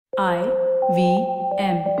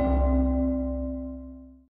IVM.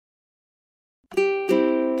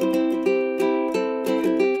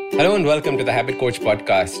 Hello and welcome to the Habit Coach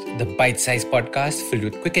Podcast, the bite-sized podcast filled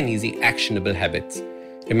with quick and easy actionable habits.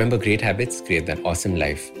 Remember, great habits create that awesome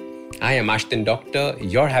life. I am Ashton Doctor,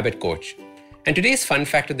 your habit coach. And today's fun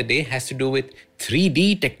fact of the day has to do with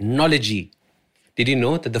 3D technology. Did you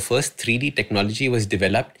know that the first 3D technology was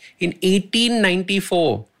developed in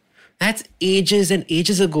 1894? That's ages and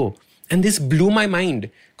ages ago. And this blew my mind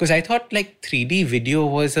because I thought 3D video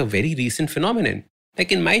was a very recent phenomenon,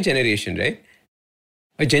 like in my generation, right?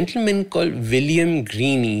 A gentleman called William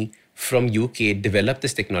Greene from UK developed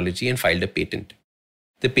this technology and filed a patent.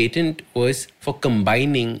 The patent was for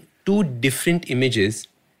combining two different images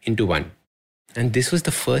into one. And this was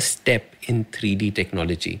the first step in 3D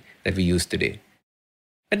technology that we use today.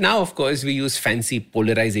 But now, of course, we use fancy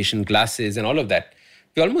polarization glasses and all of that.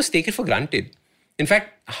 We almost take it for granted. In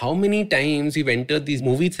fact, how many times we've entered these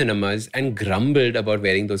movie cinemas and grumbled about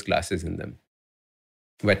wearing those glasses in them.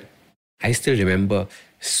 But I still remember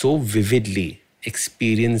so vividly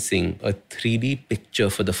experiencing a 3D picture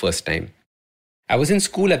for the first time. I was in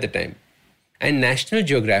school at the time, and National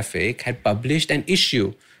Geographic had published an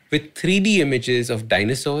issue with 3D images of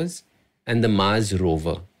dinosaurs and the Mars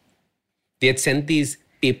rover. They had sent these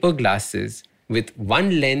paper glasses with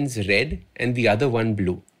one lens red and the other one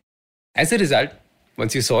blue. As a result,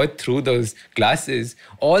 once you saw it through those glasses,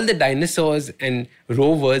 all the dinosaurs and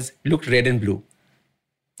rovers looked red and blue.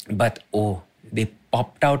 But they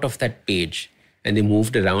popped out of that page and they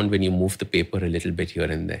moved around when you moved the paper a little bit here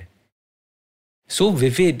and there. So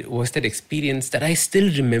vivid was that experience that I still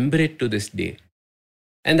remember it to this day.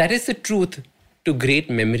 And that is the truth to great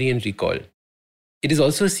memory and recall. It is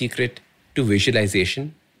also a secret to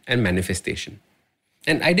visualization and manifestation.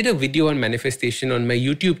 And I did a video on manifestation on my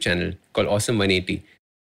YouTube channel called Awesome 180.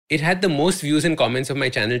 It had the most views and comments of my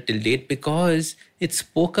channel till date because it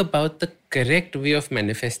spoke about the correct way of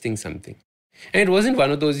manifesting something. And it wasn't one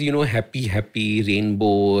of those, happy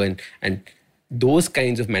rainbow and those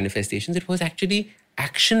kinds of manifestations. It was actually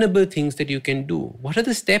actionable things that you can do. What are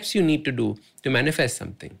the steps you need to do to manifest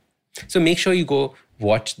something? So make sure you go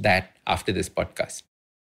watch that after this podcast.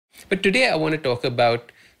 But today I want to talk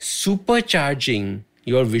about supercharging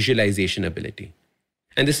your visualization ability.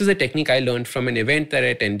 And this is a technique I learned from an event that I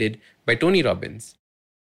attended by Tony Robbins.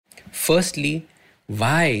 Firstly,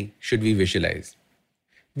 why should we visualize?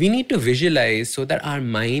 We need to visualize so that our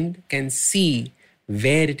mind can see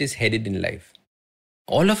where it is headed in life.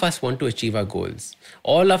 All of us want to achieve our goals.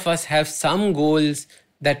 All of us have some goals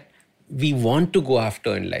that we want to go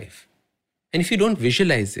after in life. And if you don't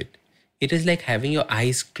visualize it, it is like having your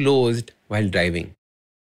eyes closed while driving.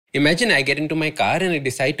 Imagine I get into my car and I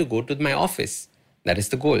decide to go to my office. That is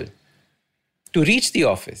the goal. To reach the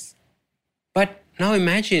office. But now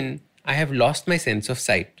imagine I have lost my sense of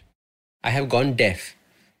sight. I have gone deaf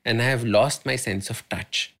and I have lost my sense of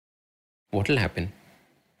touch. What will happen?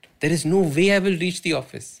 There is no way I will reach the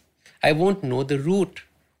office. I won't know the route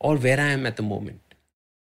or where I am at the moment.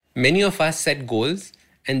 Many of us set goals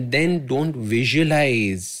and then don't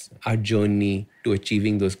visualize our journey to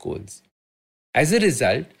achieving those goals. As a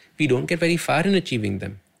result, we don't get very far in achieving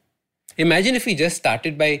them. Imagine if we just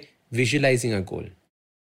started by visualizing a goal.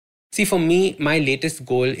 See, for me, my latest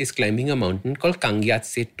goal is climbing a mountain called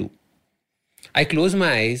Kangyatse 2. I close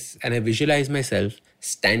my eyes and I visualize myself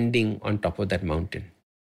standing on top of that mountain.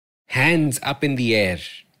 Hands up in the air.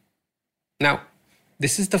 Now,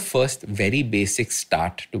 this is the first very basic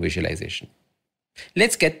start to visualization.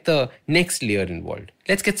 Let's get the next layer involved.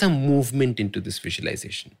 Let's get some movement into this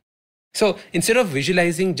visualization. So instead of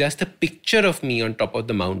visualizing just a picture of me on top of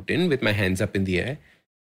the mountain with my hands up in the air,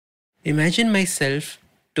 imagine myself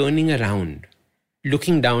turning around,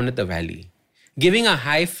 looking down at the valley, giving a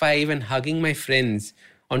high five and hugging my friends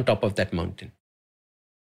on top of that mountain.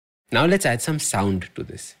 Now let's add some sound to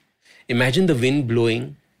this. Imagine the wind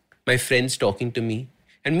blowing, my friends talking to me,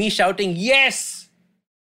 and me shouting, "Yes!"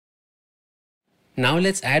 Now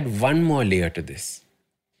let's add one more layer to this.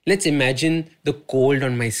 Let's imagine the cold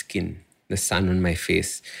on my skin, the sun on my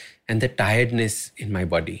face, and the tiredness in my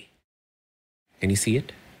body. Can you see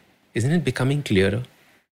it? Isn't it becoming clearer?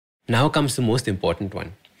 Now comes the most important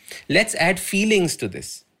one. Let's add feelings to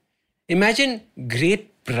this. Imagine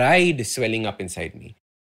great pride swelling up inside me.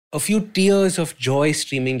 A few tears of joy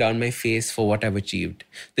streaming down my face for what I've achieved.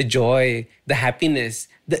 The joy, the happiness,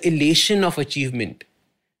 the elation of achievement.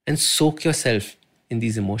 And soak yourself in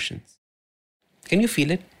these emotions. Can you feel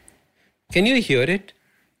it? Can you hear it?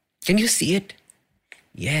 Can you see it?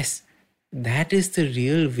 Yes, that is the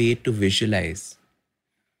real way to visualize.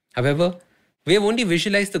 However, We have only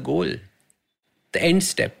visualized the goal, the end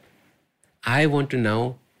step. I want to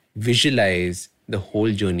now visualize the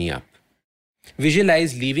whole journey up.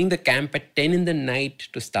 Visualize leaving the camp at 10 in the night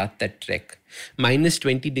to start that trek. Minus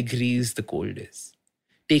 20 degrees the cold is.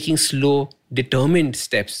 Taking slow, determined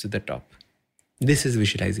steps to the top. This is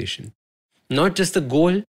visualization. Not just the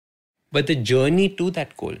goal, but the journey to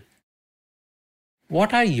that goal.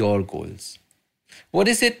 What are your goals? What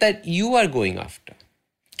is it that you are going after?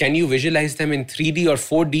 Can you visualize them in 3D or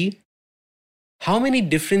 4D? How many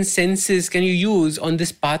different senses can you use on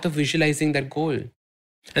this path of visualizing that goal?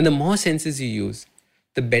 And the more senses you use,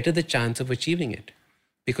 the better the chance of achieving it.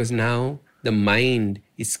 Because now the mind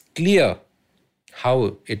is clear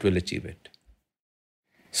how it will achieve it.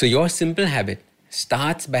 So your simple habit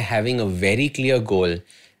starts by having a very clear goal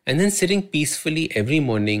and then sitting peacefully every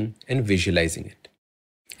morning and visualizing it.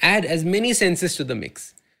 Add as many senses to the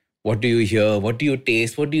mix. What do you hear? What do you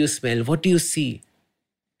taste? What do you smell? What do you see?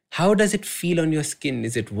 How does it feel on your skin?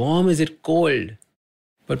 Is it warm? Is it cold?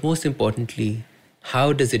 But most importantly,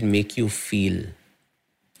 how does it make you feel?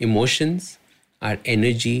 Emotions are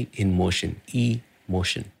energy in motion,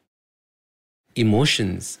 emotion.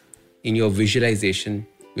 Emotions in your visualization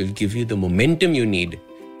will give you the momentum you need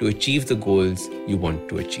to achieve the goals you want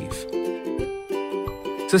to achieve.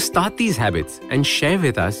 So start these habits and share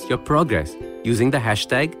with us your progress using the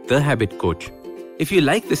hashtag #TheHabitCoach. If you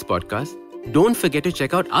like this podcast, don't forget to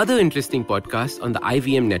check out other interesting podcasts on the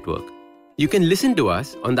IVM network. You can listen to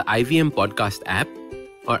us on the IVM Podcast app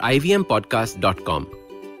or ivmpodcast.com.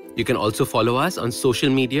 You can also follow us on social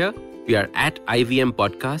media. We are at IVM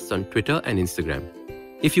Podcasts on Twitter and Instagram.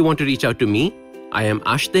 If you want to reach out to me, I am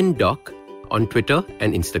Ashton Doc on Twitter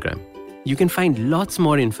and Instagram. You can find lots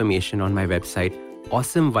more information on my website,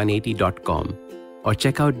 awesome180.com, or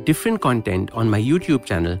check out different content on my YouTube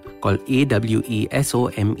channel called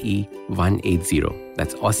AWESOME180.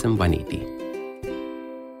 That's Awesome 180.